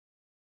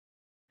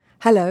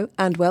Hello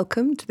and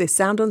welcome to this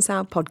Sound on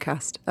Sound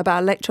podcast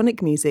about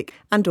electronic music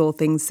and all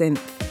things synth.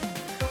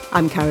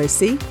 I'm Caro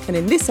C, and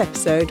in this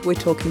episode we're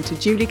talking to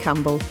Julie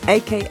Campbell,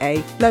 aka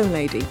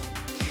LoneLady,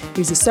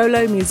 who's a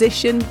solo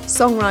musician,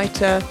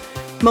 songwriter,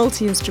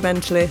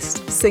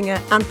 multi-instrumentalist,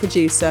 singer and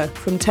producer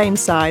from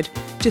Tameside,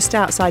 just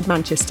outside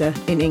Manchester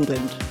in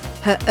England.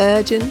 Her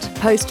urgent,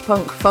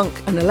 post-punk,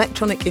 funk and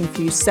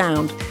electronic-infused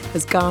sound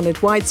has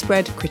garnered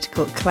widespread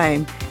critical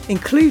acclaim,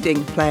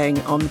 including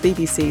playing on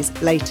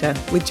BBC's Later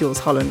with Jules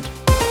Holland.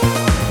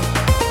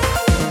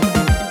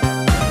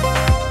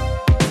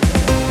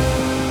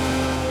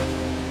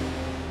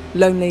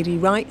 LoneLady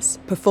writes,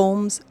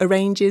 performs,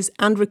 arranges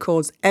and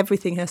records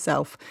everything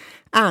herself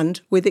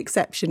and, with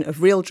exception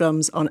of real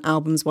drums on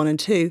albums 1 and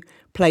 2,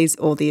 plays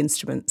all the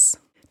instruments.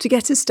 To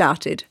get us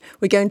started,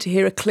 we're going to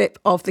hear a clip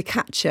of The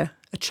Catcher,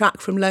 a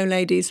track from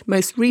LoneLady's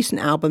most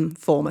recent album,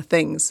 Former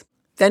Things.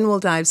 Then we'll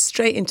dive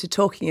straight into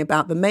talking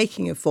about the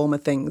making of Former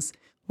Things,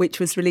 which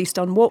was released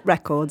on Warp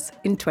Records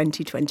in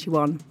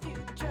 2021.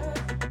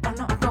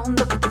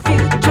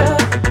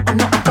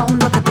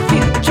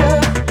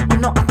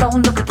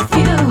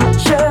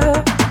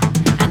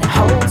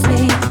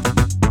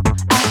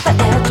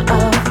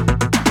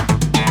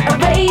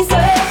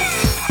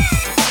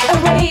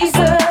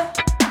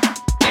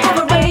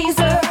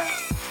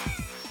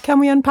 Can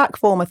we unpack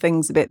Former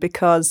Things a bit?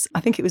 Because I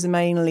think it was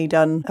mainly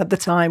done at the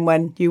time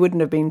when you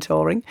wouldn't have been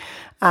touring.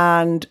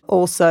 And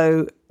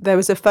also there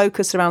was a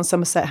focus around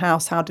Somerset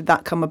House. How did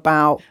that come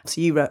about? So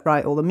you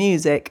write all the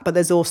music, but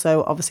there's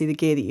also obviously the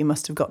gear that you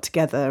must have got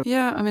together.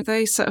 Yeah, I mean,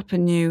 they set up a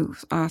new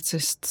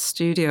artist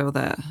studio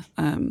there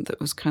that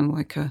was kind of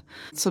like a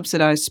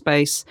subsidised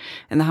space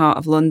in the heart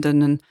of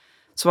London. And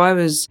so I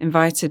was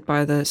invited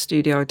by the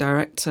studio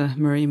director,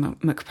 Marie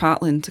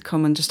McPartlin, to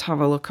come and just have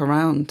a look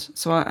around.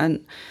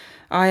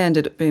 I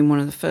ended up being one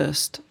of the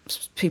first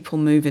people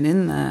moving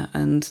in there,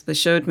 and they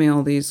showed me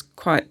all these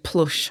quite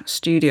plush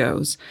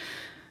studios,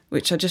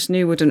 which I just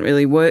knew wouldn't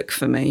really work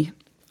for me.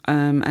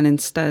 And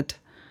instead,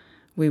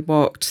 we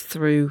walked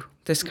through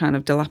this kind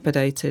of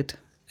dilapidated,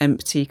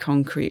 empty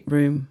concrete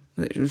room.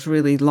 It was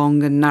really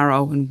long and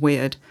narrow and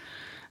weird.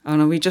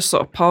 And we just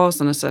sort of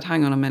paused and I said,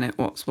 hang on a minute,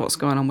 what's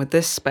going on with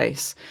this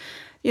space?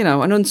 You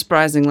know, and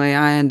unsurprisingly,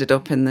 I ended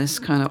up in this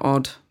kind of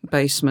odd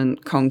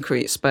basement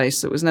concrete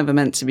space that was never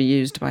meant to be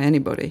used by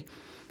anybody.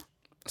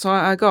 So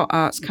I got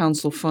Arts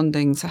Council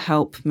funding to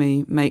help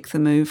me make the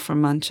move from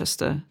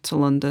Manchester to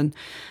London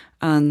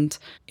and,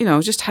 you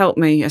know, just help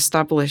me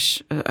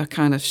establish a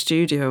kind of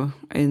studio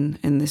in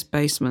this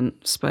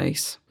basement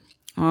space.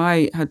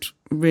 I had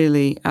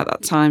really, at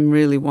that time,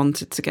 really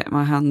wanted to get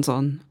my hands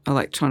on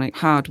electronic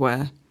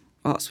hardware.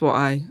 That's what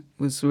I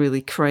was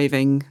really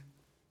craving.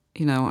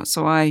 You know,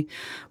 so I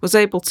was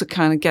able to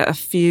kind of get a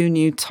few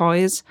new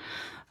toys.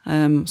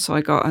 So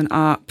I got an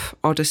ARP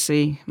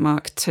Odyssey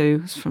Mark II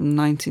from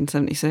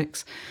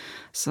 1976.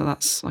 So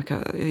that's like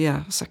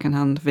a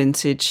second-hand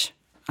vintage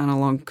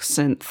analog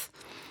synth.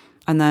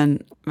 And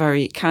then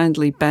very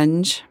kindly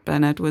Ben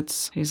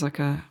Edwards, he's like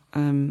a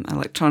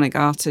electronic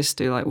artist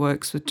who like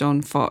works with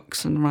John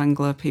Fox and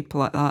Wrangler, people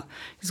like that.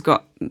 He's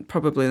got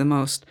probably the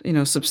most, you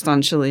know,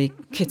 substantially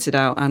kitted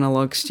out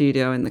analog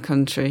studio in the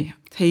country.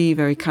 He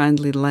very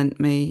kindly lent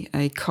me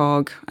a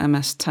Korg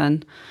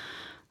MS-10,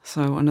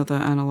 so another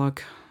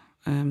analog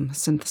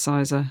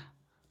synthesizer,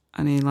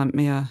 and he lent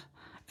me a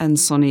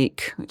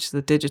Ensoniq, which is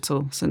the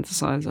digital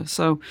synthesizer.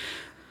 So,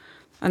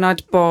 and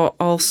I'd bought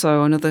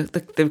also another,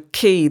 the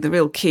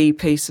real key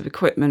piece of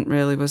equipment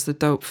really was the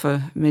Dope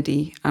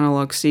MIDI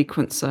analog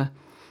sequencer,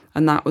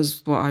 and that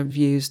was what I've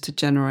used to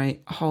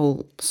generate a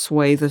whole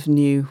swathe of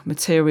new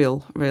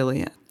material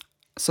really.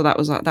 So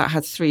that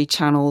had 3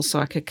 channels, so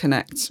I could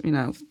connect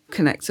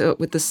it up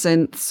with the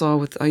synths,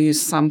 or I use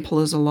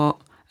samplers a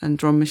lot and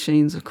drum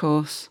machines, of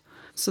course.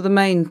 So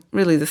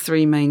the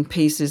 3 main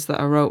pieces that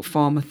I wrote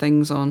Former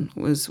Things on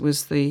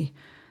was the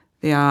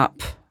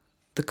ARP,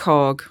 the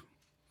Korg,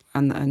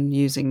 and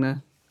using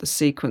the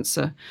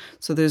sequencer.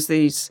 So there's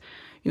these,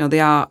 you know,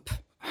 the ARP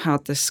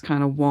had this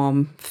kind of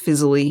warm,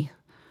 fizzly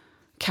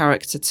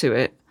character to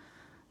it,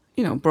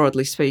 you know,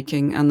 broadly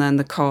speaking, and then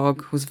the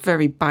Korg was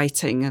very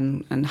biting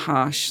and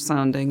harsh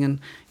sounding,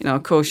 and, you know,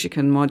 of course you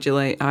can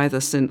modulate either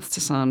synth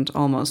to sound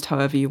almost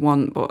however you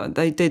want, but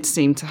they did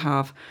seem to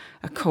have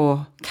a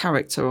core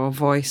character or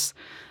voice.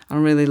 I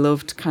really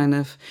loved kind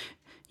of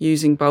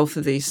using both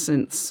of these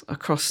synths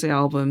across the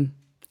album,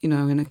 you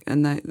know,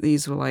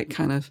 these were like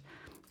kind of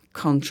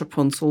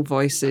contrapuntal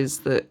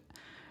voices that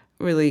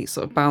really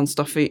sort of bounced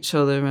off each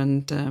other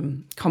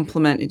and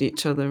complemented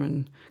each other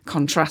and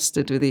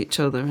contrasted with each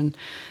other. And,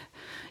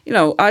 you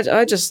know,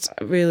 I just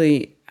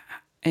really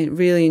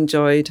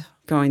enjoyed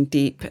going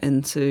deep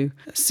into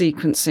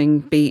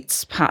sequencing,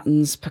 beats,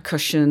 patterns,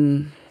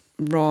 percussion,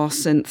 raw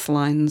synth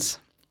lines.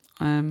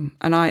 And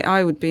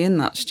I would be in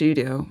that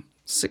studio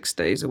 6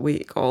 days a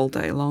week, all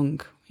day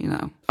long, you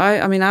know.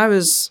 I mean, I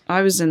was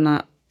in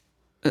that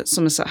at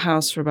Somerset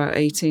House for about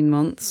 18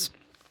 months.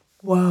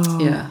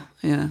 Wow.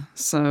 Yeah.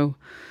 So,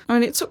 I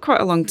mean, it took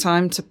quite a long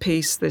time to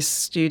piece this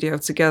studio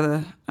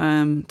together,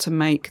 to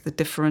make the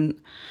different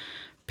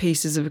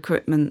pieces of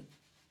equipment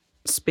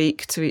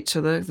speak to each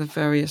other, the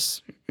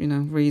various,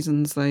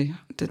 reasons they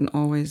didn't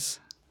always,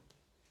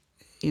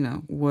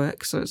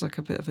 work. So it's like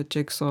a bit of a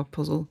jigsaw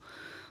puzzle.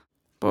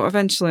 But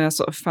eventually I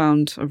sort of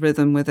found a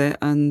rhythm with it.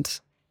 And,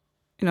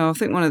 I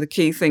think one of the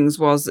key things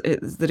was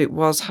that it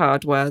was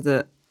hardware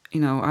that,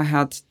 I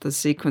had the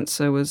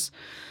sequencer was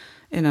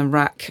in a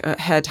rack at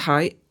head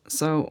height.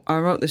 So I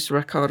wrote this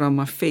record on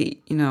my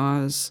feet.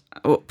 I was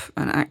up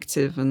and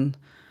active and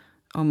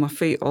on my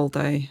feet all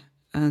day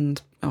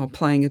and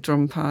playing a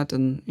drum pad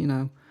and,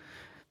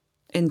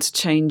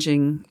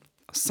 interchanging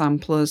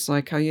samplers.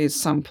 Like I use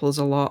samplers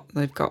a lot.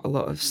 They've got a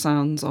lot of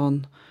sounds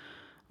on.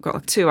 I've got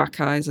like two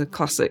Akais, a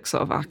classic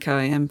sort of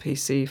Akai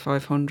MPC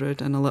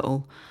 500 and a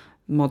little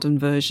modern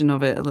version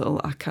of it, a little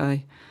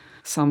Akai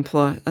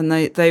sampler. And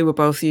they were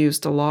both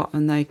used a lot,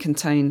 and they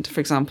contained,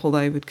 for example,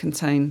 they would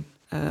contain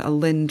a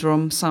Linn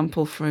drum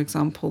sample, for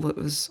example, that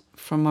was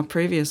from my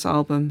previous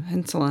album,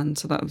 Hinterland.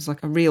 So that was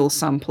like a real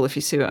sample, if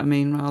you see what I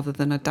mean, rather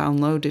than a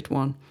downloaded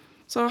one.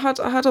 So I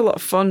had a lot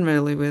of fun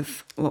really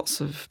with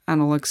lots of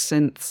analog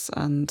synths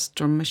and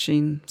drum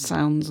machine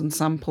sounds and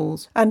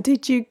samples. And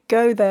did you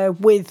go there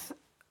with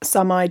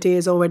some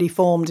ideas already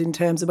formed in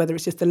terms of whether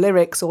it's just the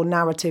lyrics or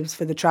narratives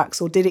for the tracks,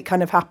 or did it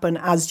kind of happen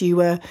as you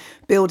were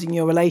building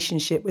your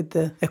relationship with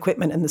the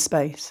equipment and the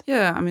space?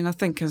 Yeah, I mean, I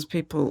think as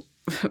people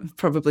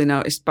probably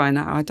noticed by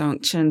now, I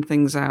don't churn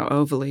things out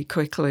overly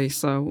quickly,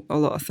 so a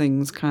lot of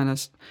things kind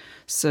of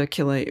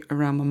circulate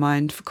around my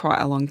mind for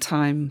quite a long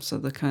time, so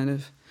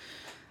the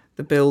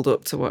build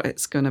up to what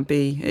it's going to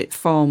be, it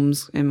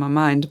forms in my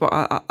mind.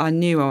 But I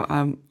knew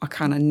I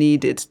kind of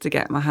needed to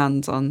get my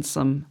hands on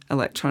some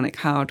electronic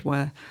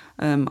hardware.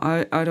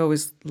 I'd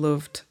always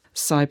loved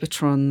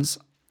Cybertron's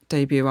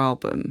debut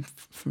album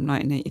from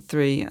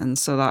 1983, and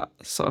so that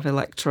sort of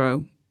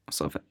electro,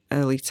 sort of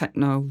early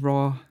techno,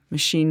 raw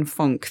machine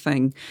funk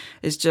thing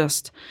is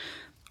just,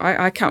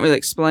 I can't really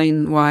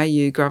explain why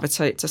you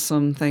gravitate to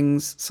some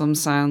things, some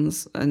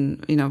sounds,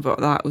 and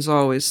but that was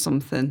always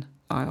something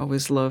I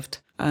always loved.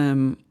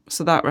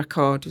 So that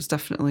record was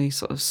definitely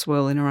sort of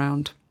swirling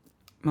around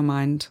my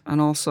mind.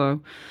 And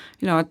also,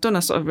 I'd done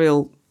a sort of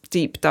real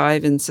deep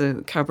dive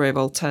into Cabaret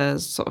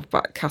Voltaire's sort of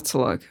back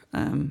catalogue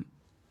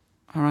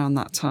around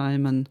that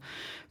time, and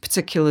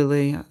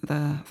particularly the,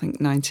 I think,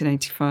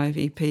 1985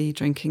 EP,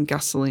 Drinking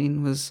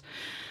Gasoline,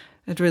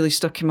 had really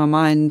stuck in my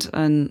mind.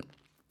 And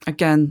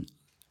again,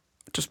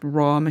 just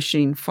raw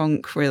machine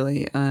funk,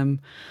 really.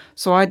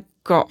 So I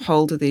got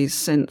hold of these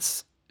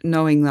synths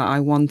knowing that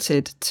I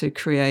wanted to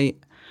create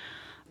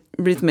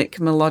rhythmic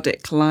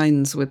melodic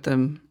lines with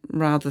them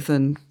rather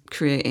than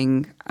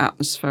creating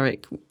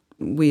atmospheric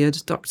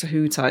weird Doctor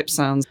Who type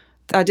sounds.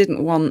 I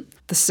didn't want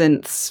the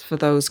synths for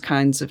those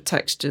kinds of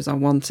textures. I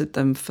wanted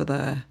them for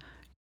their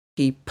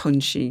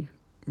punchy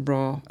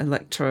raw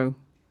electro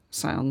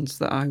sounds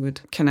that I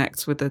would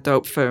connect with the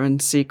Dopefer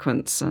and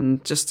sequence,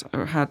 and just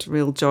had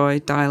real joy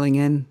dialing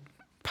in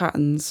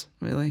patterns,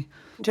 really.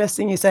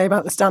 Interesting you say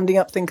about the standing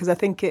up thing, because I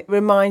think it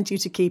reminds you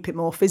to keep it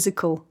more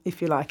physical,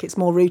 if you like. It's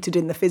more rooted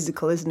in the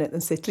physical, isn't it,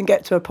 than sit and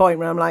get to a point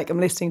where I'm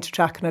listening to a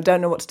track and I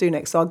don't know what to do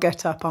next, so I'll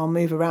get up, I'll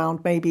move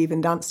around, maybe even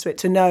dance to it,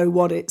 to know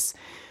what it's,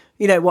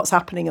 what's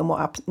happening and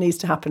what needs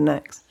to happen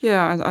next.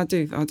 Yeah, I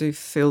do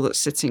feel that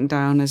sitting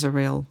down is a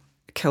real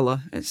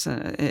killer. It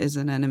is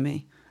an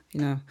enemy,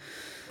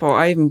 But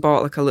I even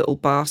bought like a little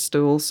bar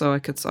stool, so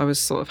I was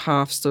sort of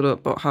half stood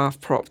up but half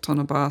propped on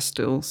a bar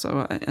stool.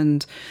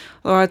 And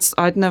although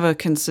I'd never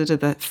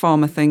considered the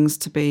former things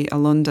to be a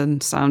London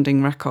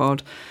sounding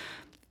record,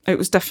 it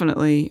was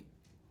definitely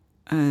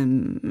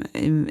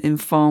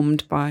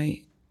informed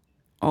by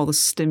all the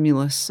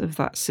stimulus of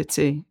that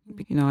city.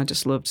 I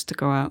just loved to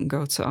go out and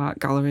go to art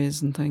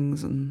galleries and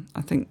things, and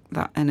I think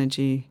that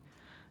energy,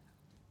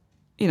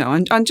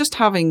 and just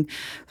having,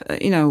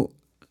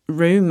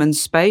 room and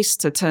space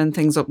to turn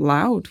things up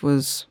loud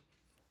was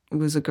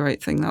a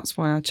great thing. That's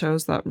why I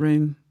chose that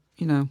room.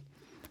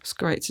 It's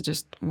great to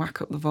just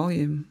whack up the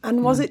volume.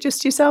 And was it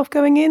just yourself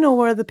going in, or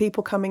were other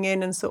people coming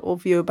in and sort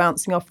of you were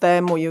bouncing off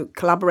them, or you were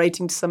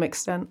collaborating to some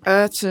extent?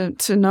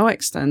 To no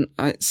extent.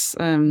 It's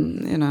I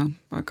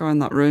go in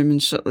that room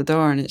and shut the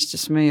door and it's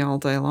just me all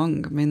day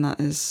long. I mean,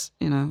 that is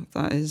I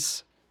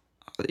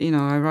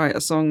write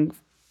a song,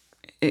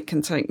 it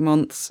can take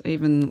months,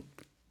 even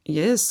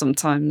years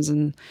sometimes,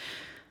 and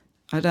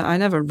I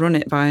never run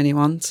it by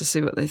anyone to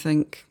see what they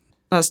think.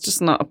 That's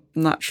just not a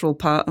natural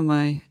part of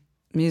my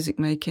music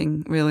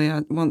making, really.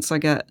 Once I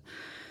get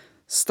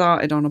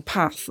started on a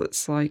path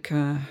that's like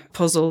a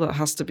puzzle that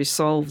has to be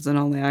solved, and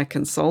only I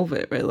can solve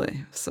it,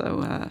 really.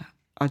 So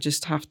I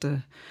just have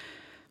to.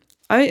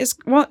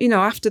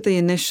 After the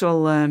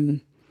initial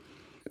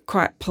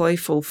quite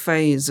playful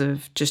phase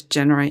of just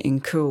generating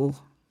cool,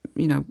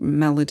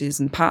 melodies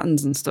and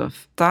patterns and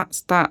stuff.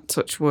 That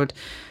touch wood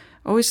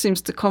always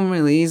seems to come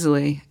really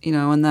easily,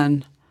 and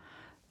then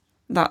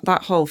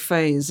that whole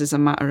phase is a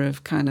matter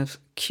of kind of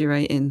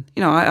curating.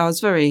 I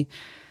was very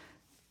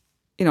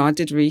I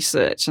did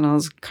research and I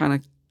was kind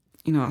of,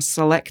 I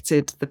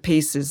selected the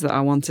pieces that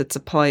I wanted to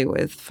play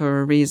with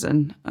for a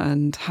reason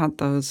and had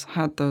those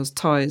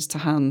toys to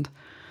hand.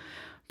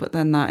 But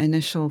then that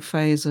initial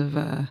phase of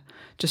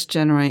just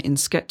generating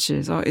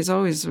sketches is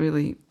always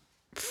really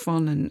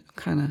fun and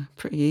kind of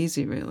pretty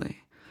easy, really.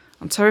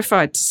 I'm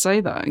terrified to say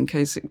that in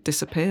case it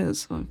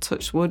disappears, or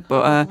touch wood.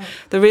 But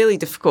the really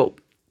difficult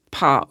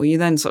part where you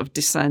then sort of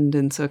descend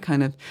into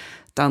kind of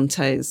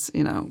Dante's,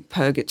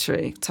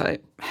 purgatory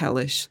type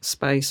hellish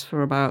space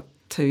for about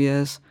 2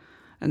 years.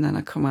 And then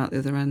I come out the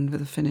other end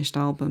with a finished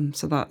album.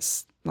 So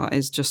that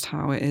is just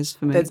how it is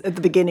for me. At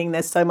the beginning,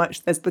 there's so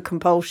much. There's the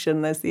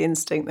compulsion, there's the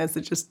instinct, there's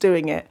the just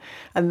doing it.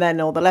 And then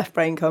all the left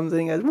brain comes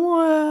and goes,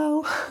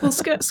 well. Well,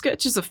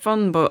 sketches are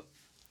fun, but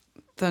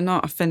they're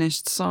not a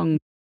finished song.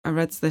 I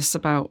read this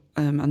about,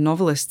 a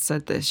novelist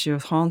said this, you're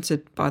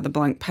haunted by the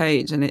blank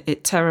page and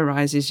it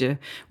terrorises you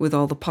with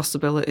all the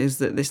possibilities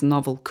that this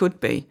novel could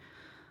be.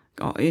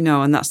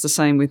 And that's the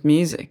same with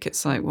music.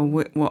 It's like,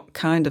 well, what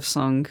kind of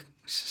song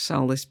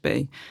shall this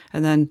be?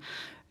 And then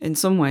in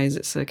some ways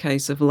it's a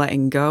case of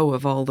letting go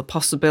of all the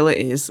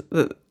possibilities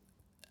that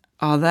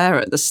are there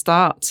at the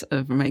start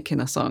of making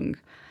a song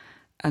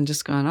and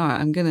just going, all right,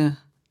 I'm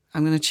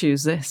gonna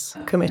choose this.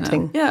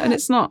 Committing. Yeah, and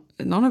it's not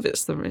a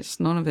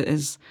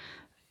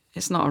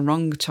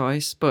wrong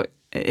choice, but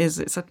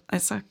it's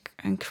an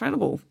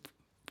incredible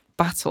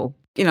battle.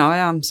 I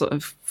am sort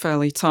of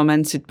fairly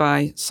tormented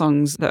by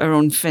songs that are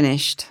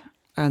unfinished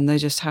and they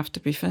just have to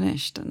be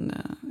finished.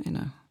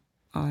 And,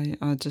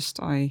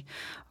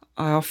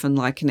 I often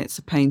liken it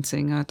to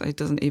painting. It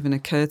doesn't even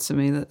occur to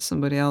me that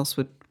somebody else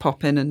would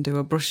pop in and do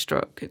a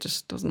brushstroke. It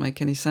just doesn't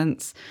make any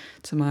sense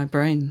to my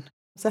brain.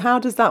 So how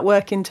does that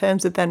work in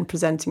terms of then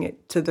presenting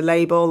it to the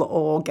label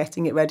or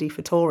getting it ready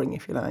for touring,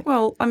 if you like?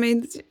 Well, I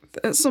mean,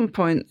 at some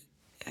point,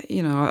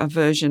 a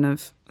version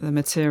of the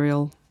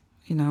material,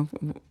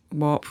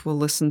 Warp will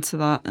listen to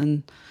that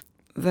and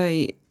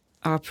they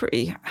are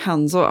pretty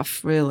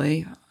hands-off,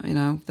 really.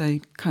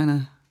 They kind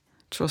of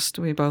trust.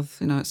 We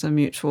both, it's a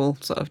mutual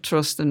sort of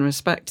trust and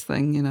respect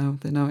thing.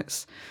 They know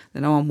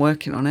I'm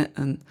working on it,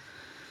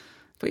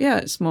 but yeah,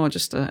 it's more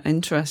just an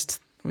interest,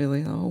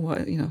 really. Oh,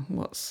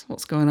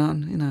 what's going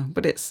on?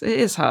 But it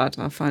is hard.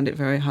 I find it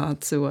very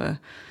hard to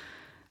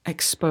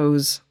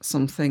expose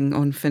something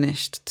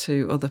unfinished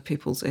to other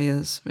people's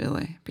ears,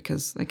 really,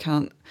 because they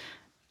can't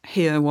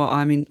hear what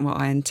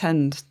I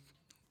intend.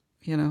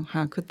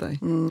 How could they?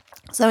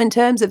 So in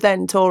terms of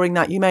then touring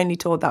that, you mainly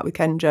toured that with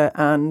Kendra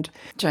and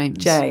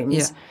James.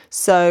 Yeah.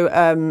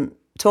 So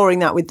touring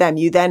that with them,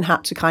 you then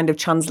had to kind of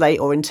translate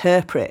or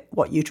interpret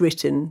what you'd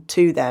written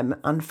to them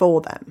and for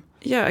them.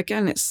 Yeah,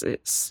 again,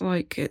 it's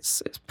like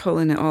it's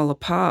pulling it all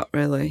apart,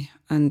 really,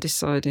 and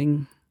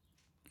deciding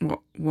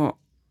what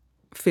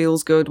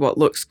feels good, what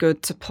looks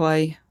good to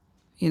play.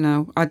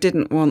 I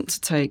didn't want to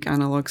take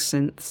analog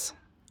synths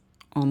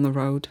on the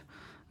road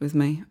with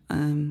me,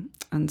 and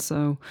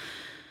so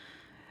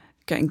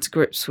getting to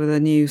grips with a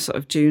new sort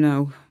of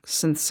Juno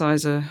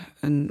synthesizer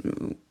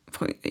and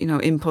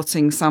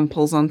inputting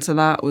samples onto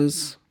that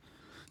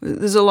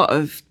there's a lot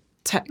of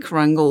tech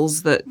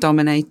wrangles that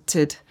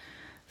dominated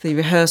the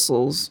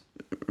rehearsals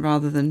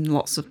rather than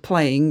lots of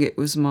playing. It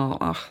was more,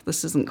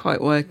 this isn't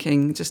quite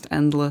working, just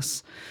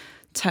endless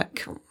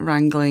tech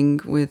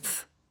wrangling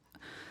with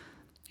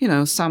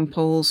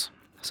samples.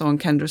 So on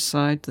Kendra's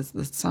side,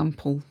 the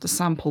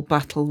sample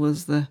battle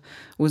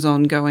was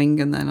ongoing,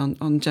 and then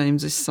on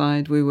James's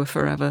side, we were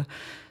forever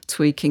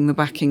tweaking the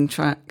backing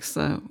track.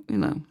 So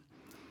it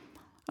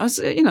was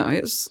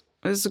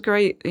a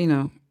great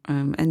endeavour.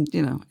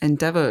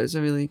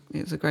 It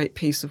was a great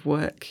piece of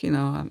work.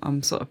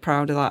 I'm sort of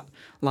proud of that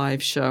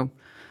live show,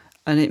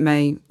 and it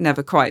may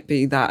never quite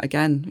be that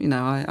again.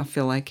 I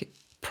feel like it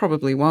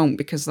probably won't,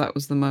 because that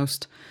was the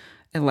most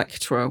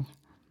electro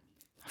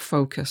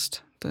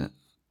focused that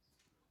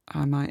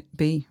I might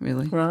be,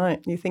 really.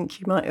 Right. You think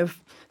you might have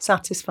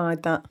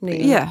satisfied that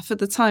need? Yeah, for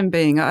the time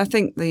being. I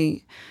think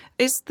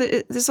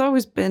there's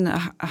always been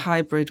a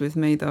hybrid with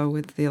me, though,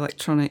 with the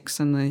electronics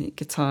and the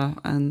guitar.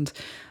 And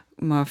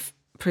my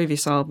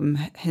previous album,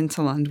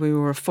 Hinterland, we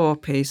were a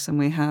 4-piece and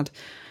we had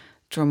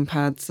drum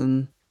pads.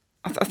 And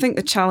I think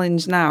the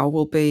challenge now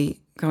will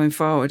be, going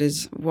forward,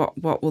 is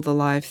what will the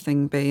live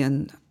thing be,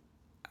 and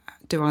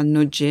do I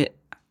nudge it?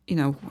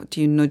 Do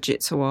you nudge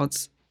it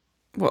towards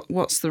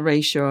what's the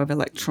ratio of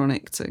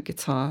electronic to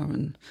guitar?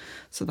 And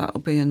so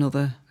that'll be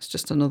it's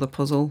just another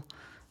puzzle,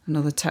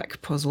 another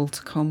tech puzzle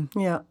to come.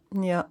 Yeah.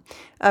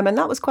 And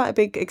that was quite a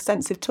big,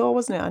 extensive tour,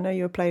 wasn't it? I know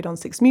you were played on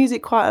Six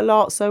Music quite a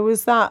lot. So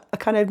was that a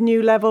kind of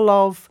new level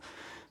of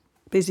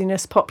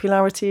busyness,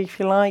 popularity, if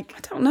you like? I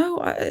don't know.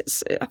 I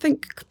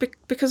think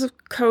because of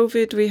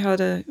COVID, we had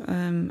a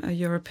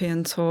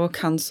European tour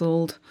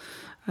cancelled.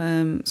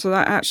 So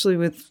that actually,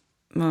 with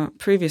my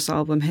previous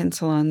album,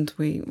 Hinterland,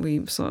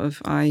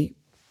 I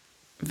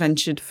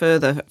ventured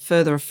further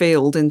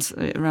afield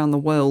around the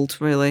world,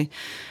 really.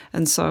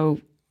 And so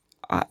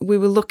we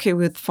were lucky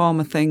with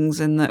former things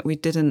in that we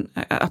didn't,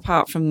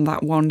 apart from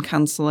that one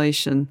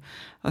cancellation,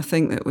 I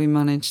think that we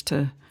managed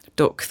to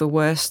duck the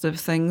worst of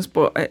things.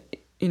 But,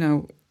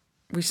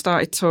 we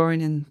started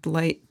touring in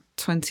late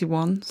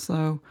 21,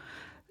 so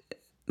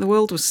the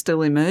world was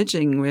still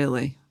emerging,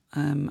 really.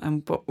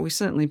 But we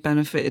certainly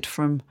benefited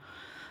from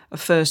a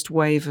first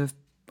wave of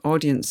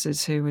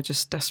audiences who were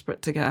just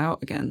desperate to get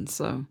out again.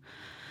 So,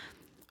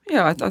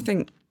 yeah, I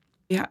think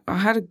I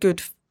had a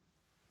good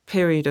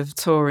period of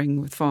touring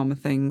with Former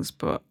Things,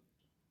 but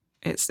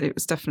it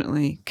was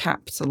definitely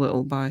capped a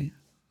little by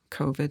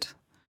COVID.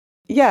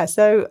 Yeah,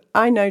 so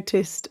I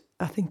noticed,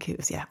 I think it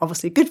was,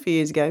 obviously a good few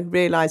years ago,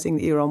 realising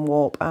that you were on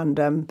Warp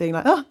and being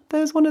like,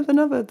 there's one of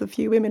the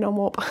few women on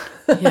Warp.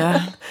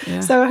 Yeah.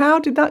 So how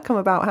did that come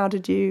about? How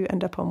did you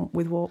end up on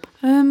with Warp?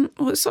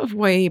 Well, it's sort of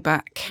way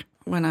back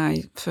when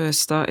I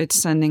first started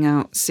sending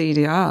out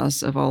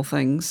CDRs, of all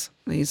things,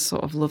 these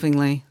sort of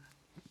lovingly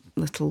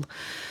little,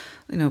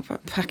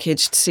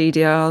 packaged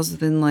CDRs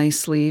with inlay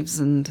sleeves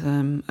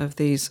and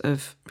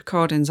of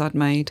recordings I'd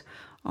made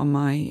on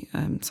my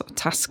sort of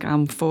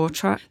Tascam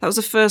 4-track. That was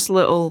the first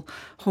little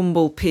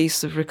humble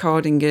piece of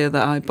recording gear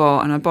that I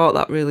bought, and I bought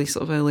that really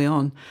sort of early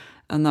on,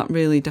 and that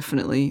really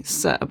definitely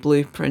set a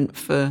blueprint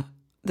for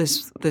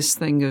this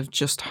thing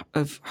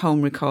of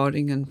home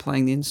recording and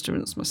playing the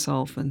instruments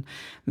myself and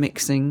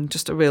mixing,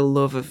 just a real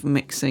love of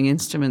mixing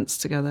instruments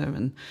together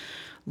and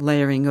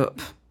layering up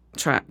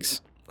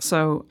tracks.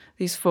 So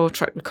these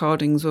 4-track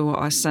recordings were what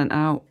I sent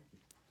out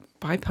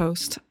by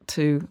post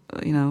to,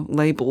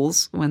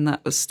 labels when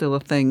that was still a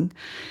thing.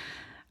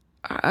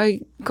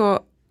 I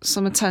got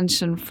some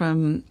attention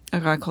from a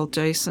guy called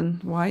Jason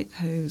White,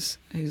 who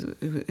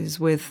is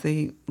with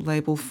the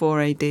label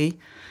 4AD.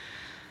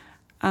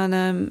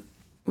 And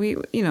we,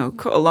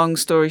 cut a long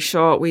story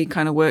short, we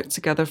kind of worked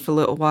together for a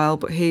little while,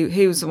 but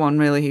he was the one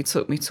really who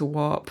took me to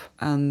Warp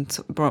and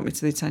brought me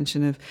to the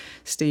attention of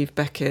Steve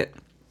Beckett,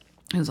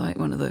 who's like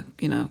one of the,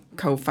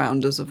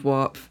 co-founders of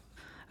Warp.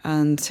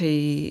 And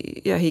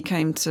he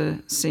came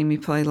to see me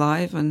play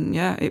live, and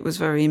it was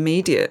very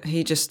immediate.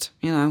 He just,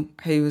 he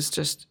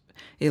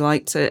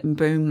liked it, and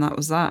boom, that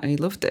was that. He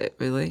loved it,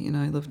 really. He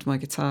loved my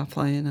guitar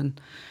playing, and,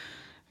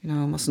 I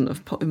mustn't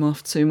have put him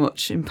off too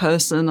much in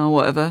person or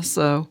whatever.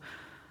 So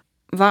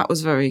that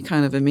was very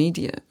kind of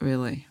immediate,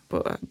 really.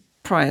 But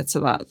prior to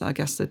that, I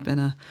guess there'd been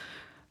a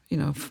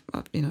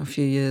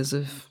few years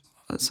of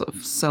sort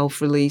of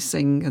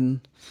self-releasing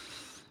and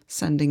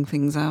sending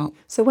things out.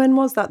 So when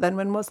was that then?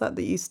 When was that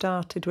you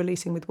started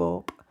releasing with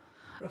Warp?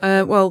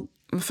 Well,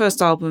 the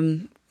first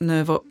album,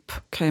 Nerve Up,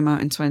 came out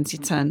in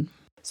 2010.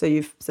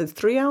 So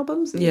 3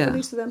 albums that you've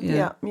released with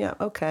them? Yeah.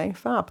 Okay,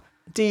 fab.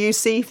 Do you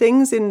see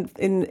things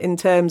in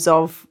terms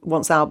of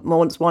once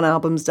one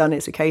album's done,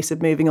 it's a case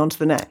of moving on to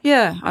the next?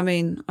 Yeah, I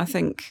mean, I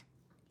think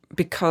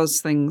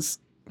because things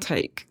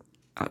take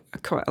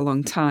quite a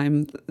long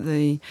time,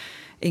 the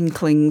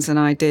inklings and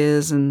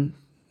ideas and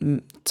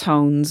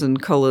tones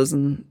and colours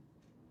and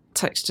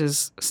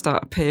textures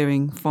start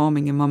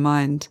forming in my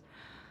mind,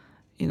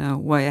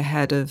 way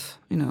ahead of,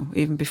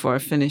 even before I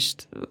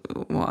finished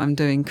what I'm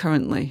doing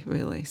currently,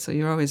 really. So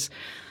you're always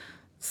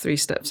 3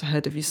 steps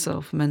ahead of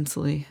yourself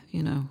mentally,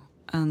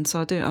 And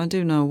so I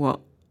do know what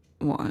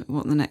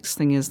the next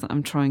thing is that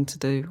I'm trying to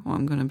do, what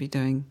I'm going to be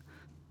doing.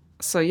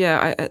 So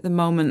at the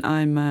moment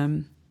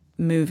I'm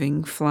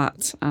moving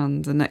flat,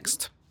 and the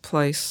next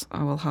place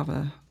I will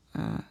have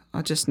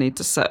I just need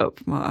to set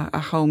up a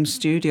home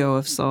studio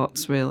of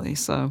sorts, really.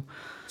 So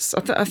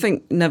I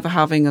think never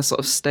having a sort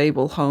of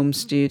stable home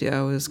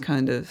studio is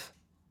kind of,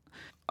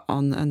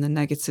 on the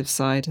negative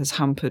side, has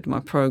hampered my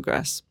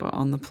progress. But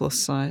on the plus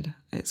side,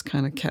 it's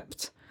kind of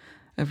kept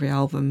every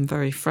album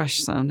very fresh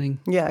sounding.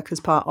 Yeah, because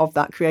part of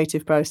that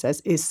creative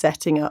process is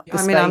setting up the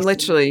space. I'm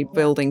literally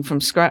building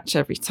from scratch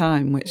every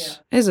time, which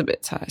is a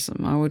bit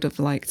tiresome. I would have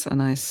liked a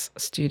nice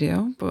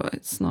studio, but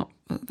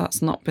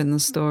that's not been the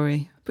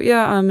story. But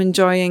I'm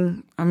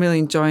really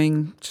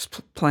enjoying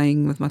just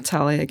playing with my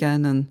tally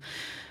again. And,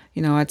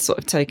 I'd sort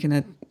of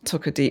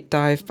took a deep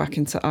dive back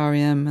into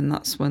REM, and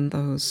that's when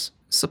those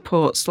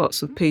support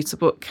slots with Peter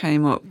Buck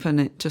came up, and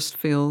it just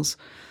feels,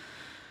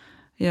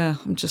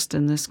 I'm just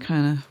in this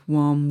kind of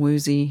warm,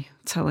 woozy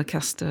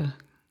Telecaster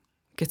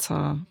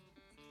guitar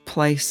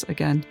place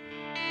again.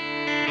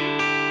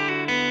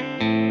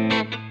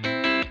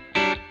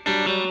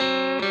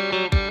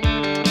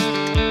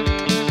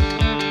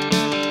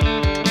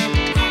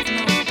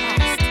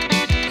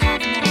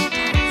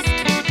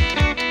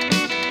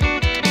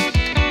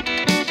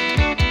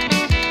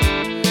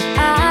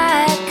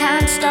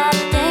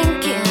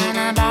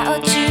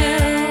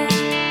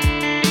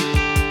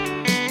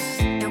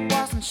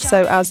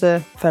 So as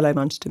a fellow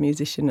Manchester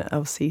musician,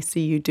 obviously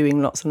see you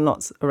doing lots and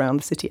lots around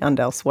the city and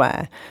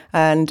elsewhere.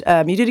 And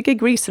you did a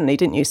gig recently,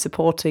 didn't you,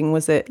 supporting,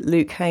 was it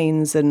Luke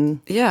Haynes and...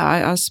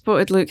 Yeah, I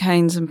supported Luke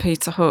Haynes and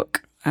Peter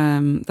Hook.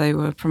 They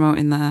were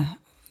promoting their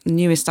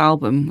newest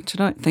album, which I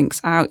don't think's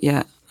out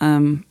yet,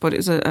 but it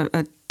was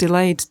a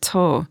delayed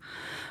tour.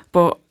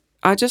 But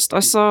I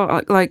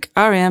saw, like,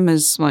 REM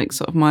is like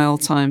sort of my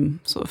all-time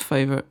sort of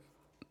favourite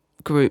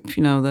group,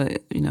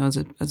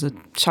 as a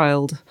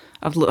child.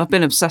 I've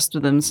been obsessed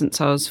with them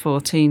since I was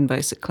 14,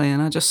 basically,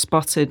 and I just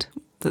spotted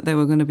that they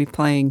were going to be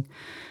playing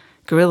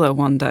Gorilla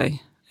one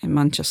day in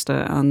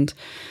Manchester, and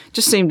it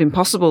just seemed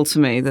impossible to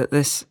me that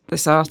this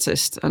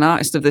artist, an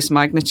artist of this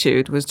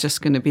magnitude, was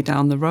just going to be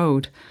down the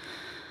road.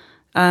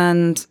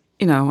 And,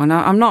 you know, and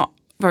I'm not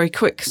very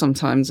quick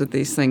sometimes with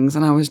these things,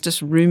 and I was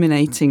just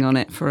ruminating on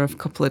it for a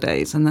couple of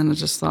days, and then I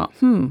just thought,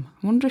 I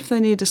wonder if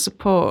they need a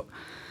support.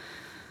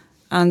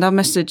 And I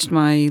messaged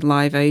my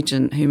live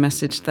agent, who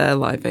messaged their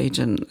live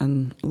agent,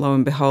 and lo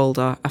and behold,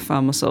 I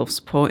found myself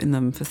supporting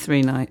them for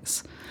 3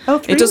 nights. Oh,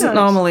 3 It doesn't nights.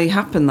 normally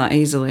happen that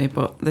easily,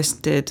 but this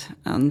did.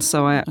 And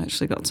so I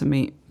actually got to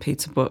meet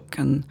Peter Buck,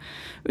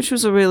 which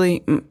was a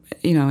really,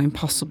 you know,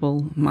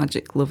 impossible,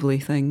 magic, lovely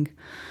thing.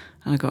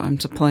 And I got him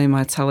to play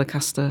my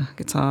Telecaster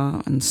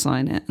guitar and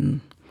sign it.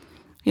 And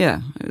yeah,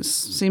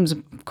 seems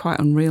quite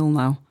unreal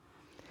now.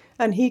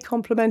 And he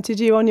complimented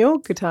you on your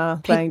guitar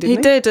playing, didn't he?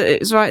 He did.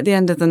 It was right at the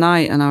end of the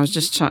night, and I was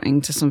just chatting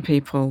to some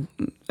people.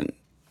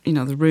 You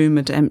know, the room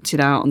had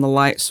emptied out and the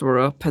lights were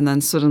up, and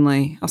then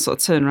suddenly I sort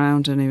of turned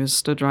around and he was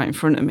stood right in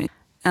front of me.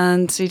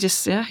 And he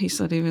said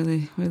he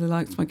really, really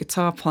liked my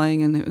guitar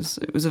playing, and it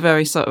was a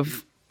very sort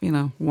of, you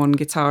know, one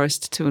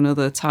guitarist to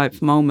another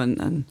type moment,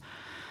 and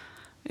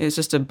it was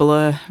just a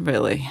blur,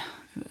 really.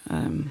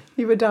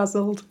 You were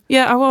dazzled.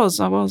 Yeah, I was.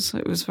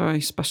 It was very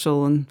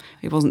special, and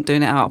he wasn't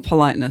doing it out of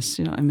politeness,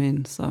 you know what I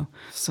mean? So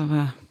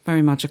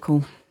very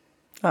magical.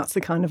 That's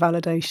the kind of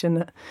validation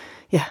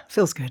that,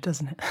 feels good,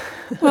 doesn't it?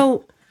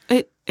 Well,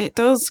 it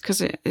does,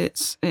 because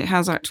it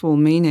has actual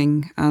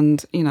meaning,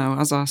 and, you know,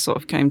 as I sort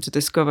of came to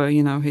discover,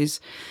 you know, he's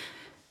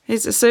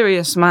a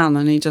serious man,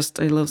 and he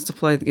loves to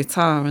play the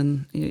guitar.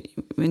 And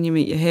when you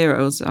meet your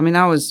heroes, I mean,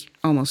 I was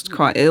almost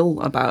quite ill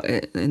about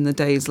it in the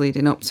days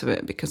leading up to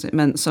it because it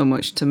meant so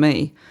much to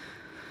me.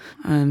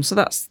 So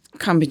that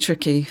can be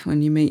tricky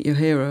when you meet your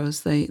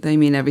heroes. They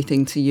mean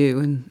everything to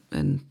you,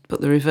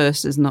 but the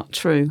reverse is not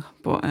true.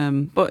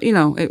 But you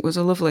know, it was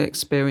a lovely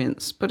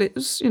experience. But it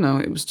was, you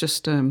know,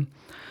 just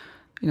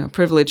you know,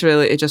 privilege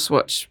really to just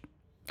watch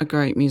a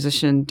great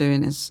musician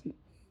doing his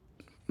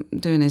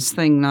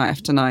thing night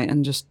after night,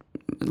 and just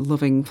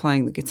loving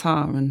playing the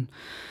guitar, and,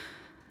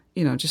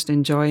 you know, just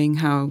enjoying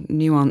how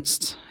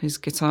nuanced his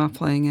guitar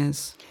playing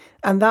is.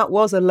 And that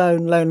was a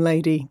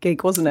LoneLady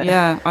gig, wasn't it?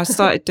 Yeah, I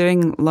started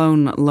doing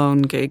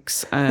lone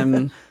gigs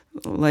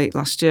late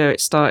last year.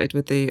 It started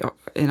with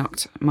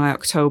my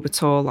October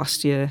tour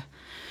last year.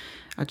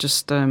 I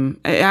just it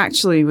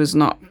actually was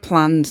not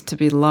planned to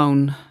be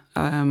lone,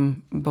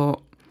 but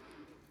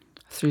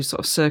through sort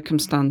of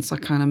circumstance, I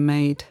kind of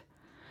made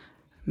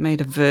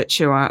a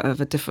virtue out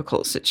of a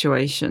difficult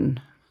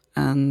situation.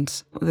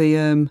 And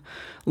the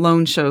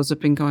lone shows have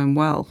been going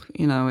well.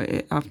 You know,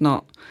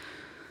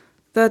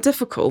 they're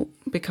difficult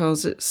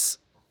because it's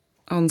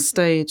on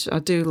stage. I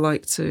do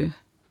like to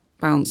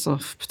bounce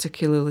off,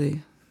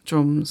 particularly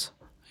drums,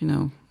 you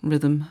know,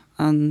 rhythm,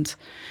 and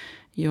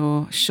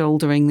you're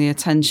shouldering the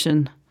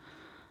attention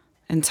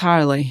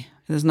entirely.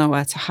 There's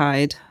nowhere to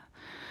hide.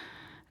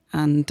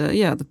 And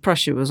the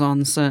pressure was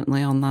on,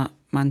 certainly on that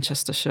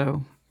Manchester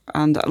show.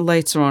 And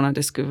later on, I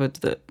discovered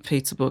that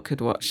Peter Buck had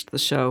watched the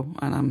show,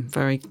 and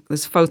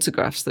there's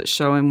photographs that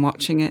show him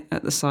watching it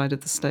at the side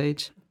of the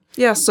stage.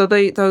 Yeah, so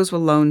those were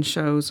lone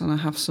shows, and I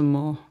have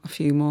a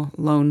few more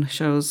lone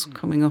shows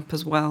coming up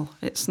as well.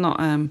 It's not,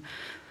 I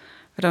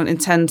don't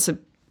intend to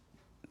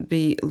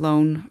be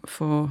lone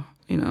for,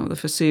 you know, the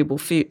foreseeable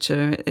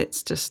future.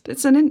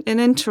 It's an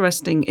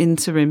interesting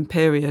interim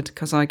period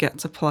because I get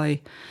to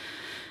play.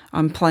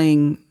 I'm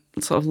playing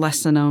sort of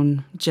lesser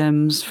known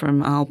gems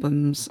from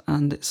albums,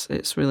 and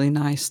it's really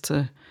nice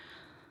to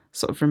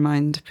sort of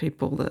remind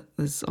people that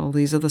there's all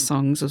these other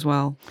songs as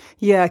well.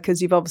 Yeah,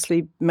 because you've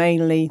obviously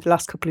mainly the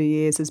last couple of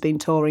years has been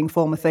touring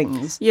Former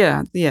Things.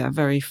 Yeah,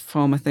 very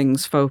Former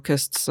Things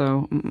focused.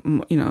 So,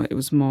 you know, it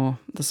was more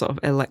the sort of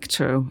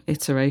electro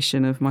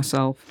iteration of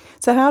myself.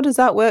 So how does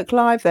that work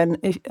live then?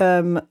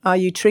 Are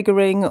you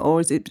triggering, or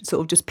is it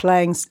sort of just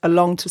playing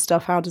along to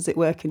stuff? How does it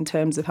work in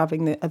terms of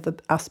having the other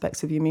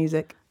aspects of your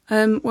music?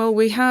 Well,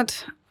 we had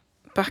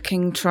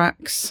backing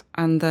tracks,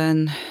 and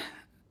then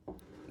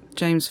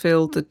James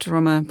Field, the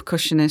drummer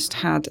percussionist,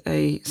 had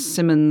a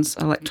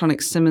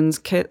electronic Simmons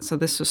kit. So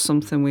this was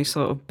something we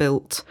sort of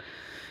built.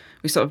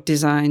 We sort of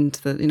designed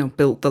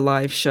built the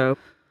live show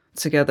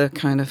together,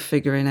 kind of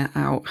figuring it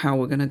out how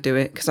we're going to do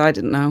it. Because I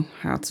didn't know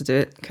how to do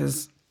it,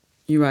 because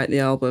you write the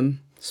album,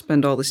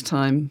 spend all this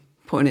time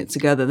putting it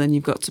together, then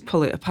you've got to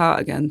pull it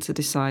apart again to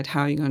decide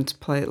how you're going to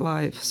play it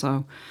live.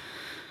 So,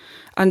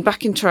 and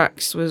backing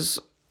tracks was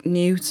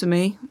new to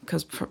me,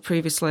 because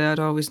previously I'd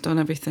always done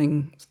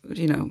everything,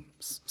 you know,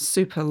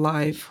 super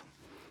live.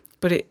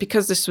 But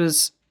because this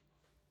was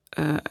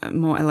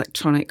more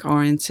electronic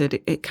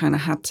oriented, it kind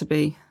of had to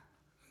be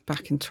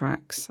backing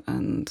tracks.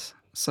 And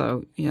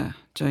so, yeah,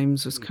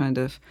 James was kind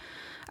of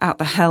at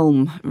the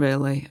helm,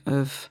 really,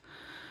 of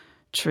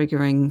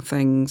triggering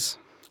things.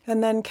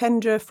 And then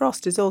Kendra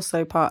Frost is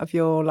also part of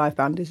your live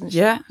band, isn't she?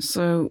 Yeah,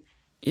 so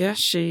yeah,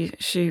 she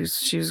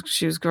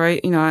was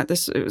great. You know,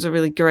 it was a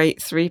really great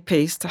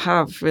 3-piece to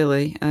have,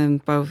 really,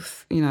 and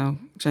both, you know,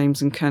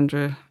 James and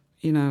Kendra,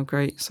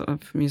 great sort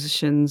of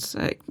musicians,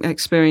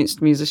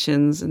 experienced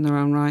musicians in their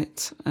own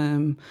right.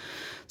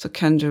 So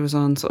Kendra was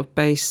on sort of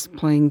bass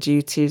playing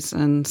duties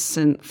and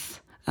synth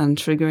and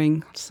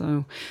triggering.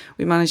 So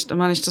I managed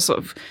to sort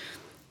of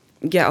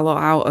get a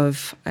lot out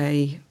of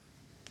a,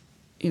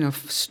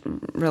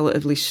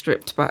 relatively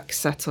stripped back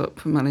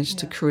setup. We managed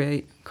to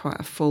create quite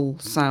a full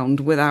sound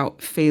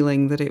without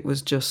feeling that it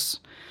was just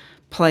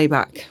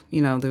playback.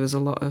 There was a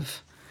lot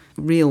of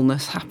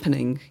realness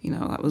happening.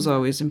 That was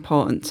always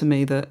important to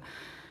me, that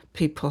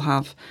people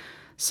have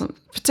some,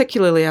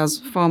 particularly as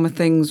Former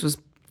Things was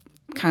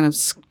kind of,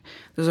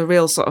 there's a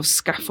real sort of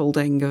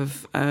scaffolding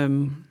of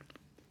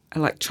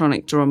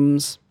electronic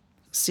drums,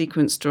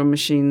 sequence drum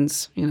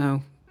machines,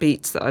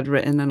 beats that I'd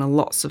written, and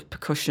lots of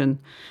percussion,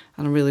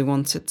 and I really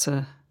wanted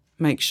to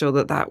make sure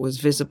that was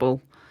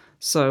visible.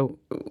 So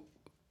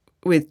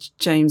with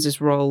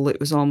James's role, it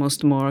was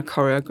almost more a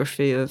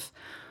choreography of,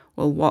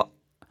 well, what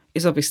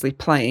is obviously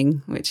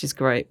playing, which is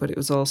great, but it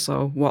was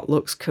also what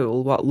looks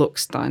cool, what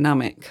looks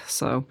dynamic.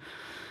 So,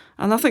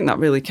 and I think that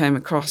really came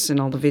across in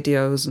all the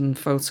videos and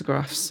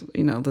photographs,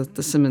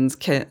 the Simmons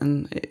kit,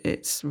 and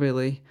it's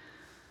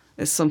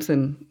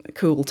something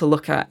cool to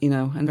look at,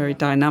 and very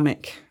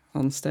dynamic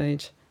on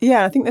stage.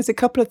 Yeah, I think there's a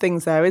couple of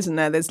things there, isn't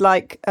there? There's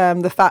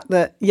the fact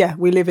that,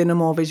 we live in a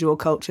more visual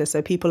culture,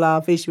 so people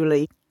are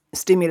visually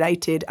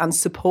stimulated and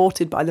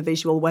supported by the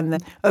visual when they're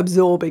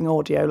absorbing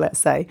audio, let's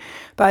say.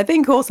 But I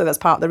think also that's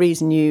part of the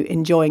reason you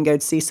enjoy and go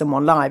to see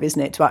someone live,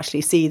 isn't it? To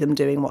actually see them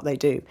doing what they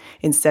do,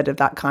 instead of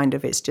that kind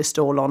of, it's just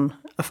all on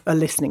a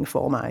listening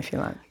format, if you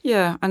like.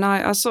 Yeah, and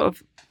I sort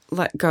of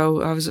let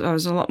go. I was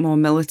a lot more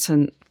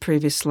militant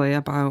previously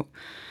about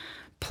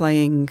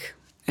playing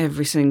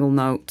every single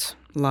note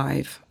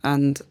live.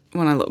 And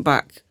when I look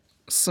back,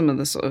 some of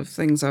the sort of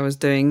things I was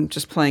doing,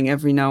 just playing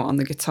every note on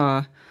the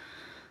guitar,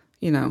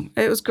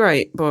 it was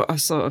great, but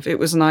it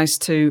was nice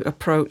to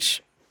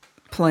approach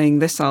playing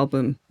this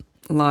album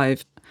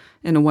live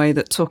in a way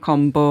that took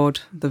on board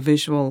the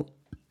visual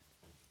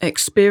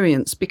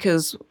experience,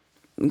 because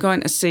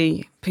going to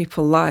see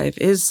people live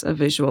is a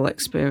visual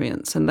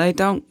experience, and they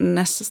don't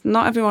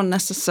not everyone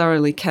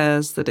necessarily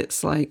cares that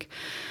it's like,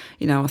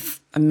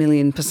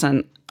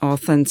 1,000,000%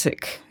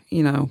 authentic,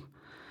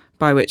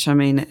 by which I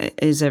mean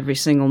is every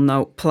single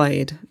note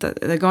played.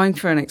 They're going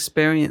for an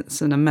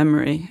experience and a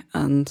memory,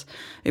 and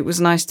it was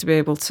nice to be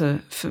able to,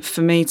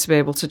 for me to be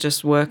able to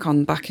just work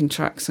on backing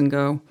tracks and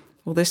go,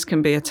 well, this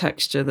can be a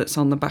texture that's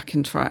on the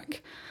backing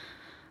track.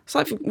 It's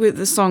like with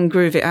the song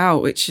Groove It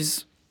Out, which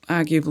is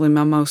arguably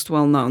my most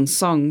well-known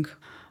song.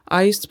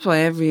 I used to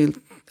play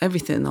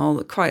everything, all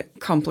the quite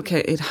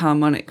complicated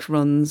harmonic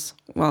runs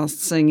whilst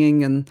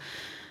singing, and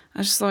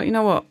I just thought, you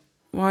know what,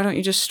 why don't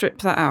you just strip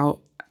that out?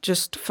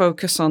 Just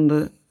focus on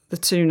the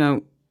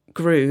two-note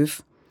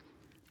groove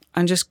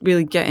and just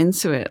really get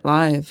into it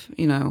live,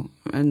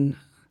 and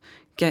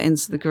get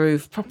into the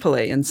groove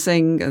properly and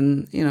sing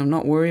and,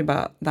 not worry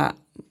about that.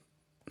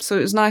 So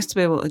it was nice to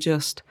be able to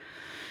just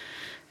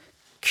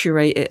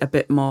curate it a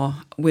bit more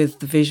with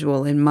the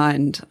visual in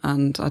mind.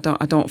 And I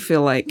don't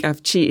feel like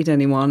I've cheated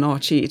anyone or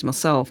cheated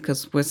myself,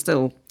 because we're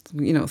still,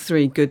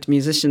 three good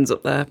musicians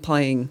up there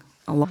playing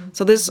a lot.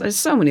 So there's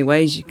so many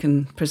ways you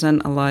can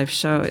present a live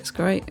show. It's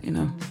great,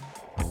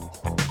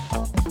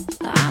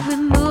 I've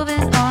been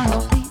moving on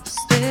the beat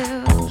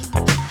still.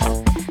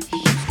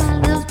 Use my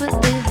lips,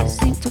 but they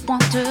seem to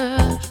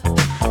wander,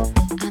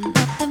 and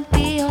nothing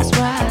feels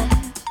right.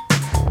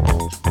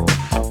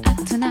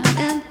 Acting out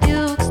in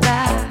fugue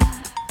style.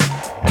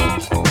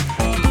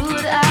 Prove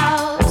it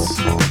out,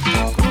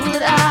 prove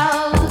it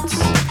out,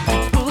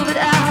 prove it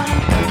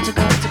out.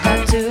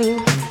 Got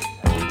to.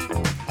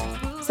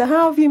 So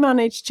how have you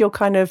managed your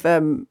kind of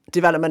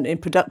development in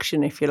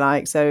production, if you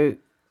like? So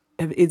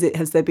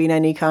has there been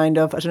any kind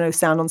of,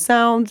 sound on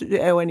sound,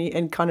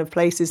 any kind of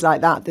places like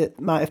that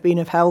might have been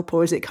of help,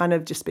 or is it kind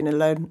of just been a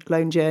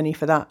lone journey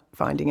for that,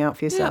 finding out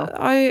for yourself? Yeah,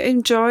 I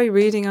enjoy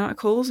reading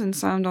articles in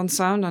Sound on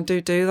Sound. I do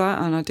that,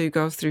 and I do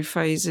go through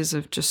phases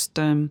of just,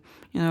 I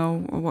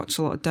watch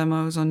a lot of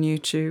demos on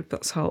YouTube.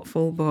 That's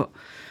helpful, but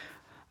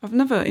I've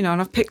never, and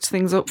I've picked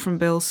things up from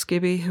Bill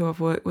Skibby, who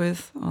I've worked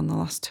with on the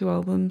last two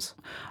albums.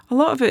 A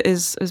lot of it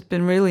has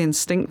been really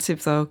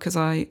instinctive, though, because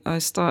I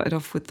started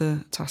off with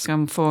the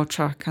Tascam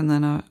 4-track, and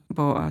then I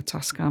bought a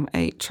Tascam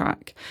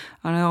 8-track,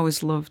 and I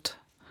always loved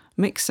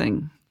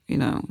mixing,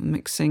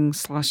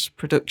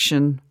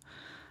 mixing/production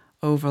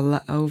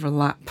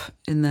overlap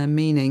in their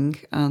meaning.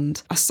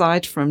 And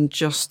aside from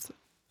just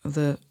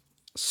the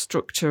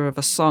structure of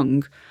a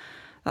song,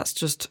 that's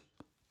just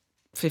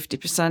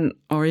 50%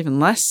 or even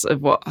less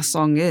of what a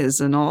song is,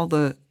 and all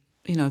the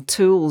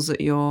tools at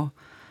your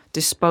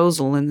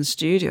disposal in the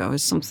studio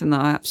is something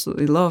that I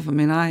absolutely love. I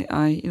mean, I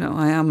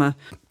am a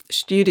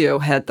studio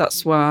head.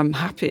 That's where I'm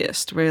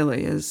happiest,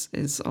 really,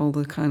 is all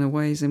the kind of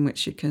ways in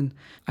which you can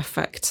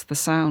affect the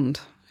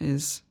sound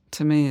is,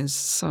 to me, is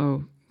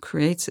so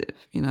creative.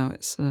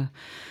 It's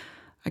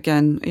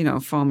again,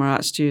 former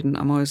art student,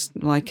 I'm always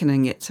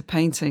likening it to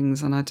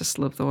paintings, and I just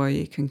love the way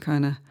you can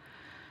kind of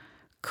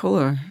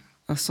colour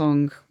a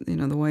song,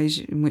 the ways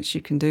in which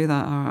you can do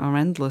that are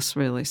endless,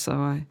 really. So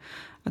I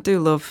do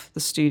love the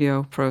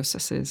studio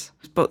processes,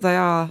 but they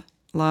are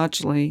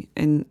largely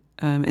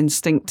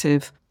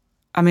instinctive.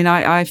 I mean,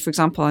 I for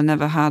example, I've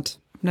never had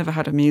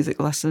a music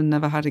lesson,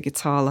 never had a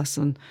guitar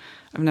lesson.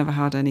 I've never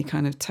had any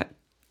kind of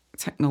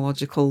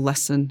technological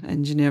lesson,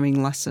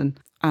 engineering lesson.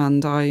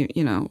 And I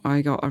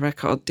got a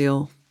record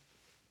deal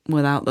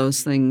without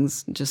those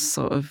things, just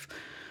sort of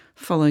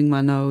following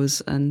my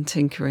nose and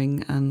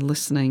tinkering and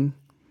listening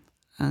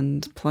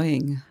and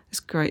playing. It's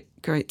great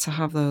to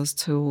have those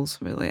tools,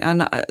 really.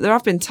 And there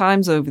have been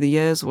times over the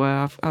years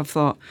where I've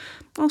thought,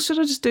 oh, should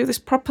I just do this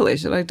properly?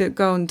 Should I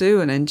go and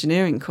do an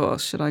engineering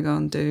course? Should I go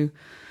and do...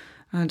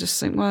 I just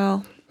think,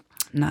 well,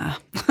 nah.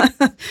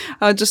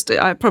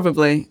 I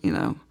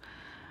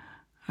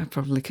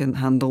probably couldn't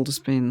handle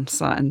just being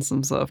sat in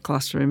some sort of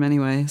classroom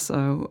anyway.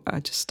 So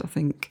I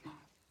think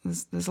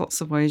there's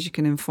lots of ways you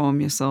can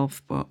inform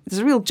yourself, but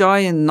there's a real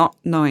joy in not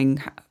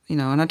knowing,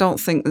 and I don't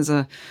think there's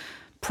a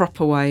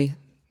proper way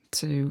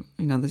to,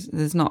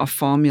 there's not a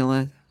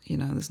formula,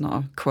 there's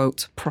not a,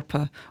 quote,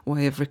 proper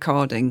way of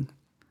recording.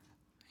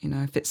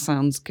 If it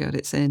sounds good,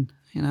 it's in,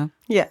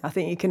 Yeah, I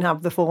think you can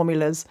have the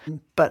formulas,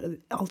 but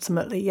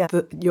ultimately, yeah,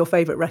 your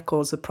favourite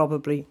records are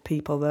probably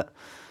people that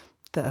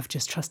have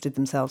just trusted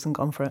themselves and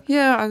gone for it.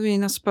 Yeah, I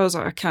mean, I suppose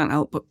I can't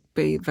help but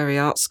be very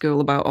art school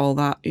about all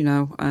that,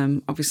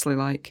 obviously,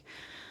 like,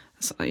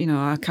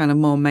 a kind of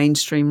more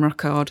mainstream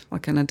record,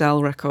 like an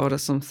Adele record or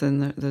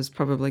something, there's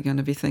probably going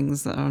to be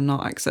things that are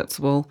not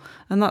acceptable,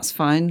 and that's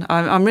fine.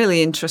 I'm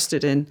really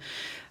interested in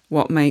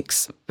what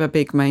makes a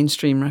big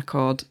mainstream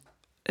record.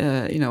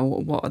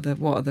 What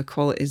are the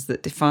qualities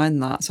that define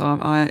that? So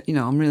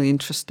I'm really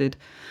interested.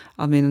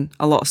 I mean,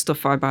 a lot of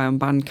stuff I buy on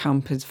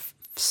Bandcamp is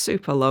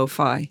super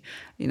lo-fi.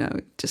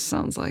 It just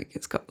sounds like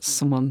it's got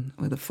someone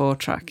with a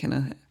 4-track in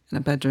a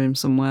bedroom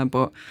somewhere.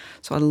 But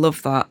so I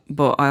love that.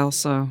 But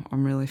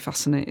I'm really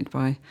fascinated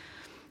by,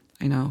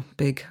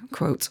 big,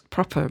 quote,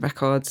 proper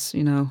records.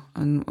 And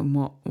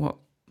what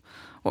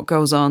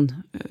goes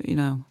on,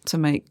 to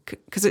make,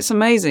 because it's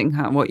amazing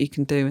what you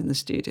can do in the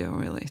studio,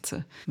 really,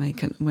 to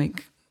make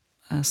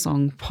a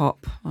song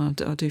pop. I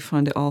do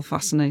find it all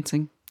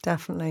fascinating.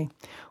 Definitely.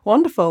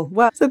 Wonderful.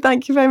 Well, so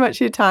thank you very much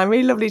for your time.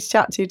 Really lovely to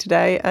chat to you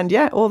today. And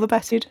yeah, all the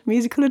best in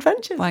musical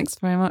adventures. Thanks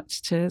very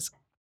much. Cheers.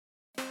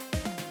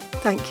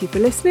 Thank you for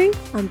listening,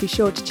 and be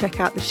sure to check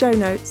out the show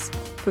notes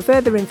for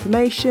further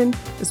information,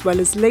 as well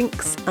as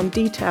links and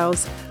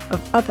details of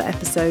other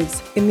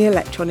episodes in the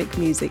electronic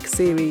music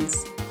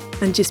series.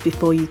 And just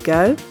before you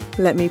go,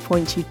 let me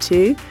point you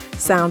to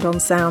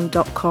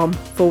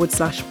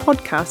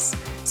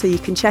soundonsound.com/podcasts so you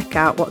can check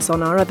out what's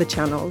on our other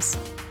channels.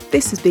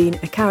 This has been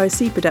a Cara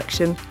C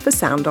production for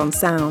Sound on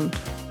Sound.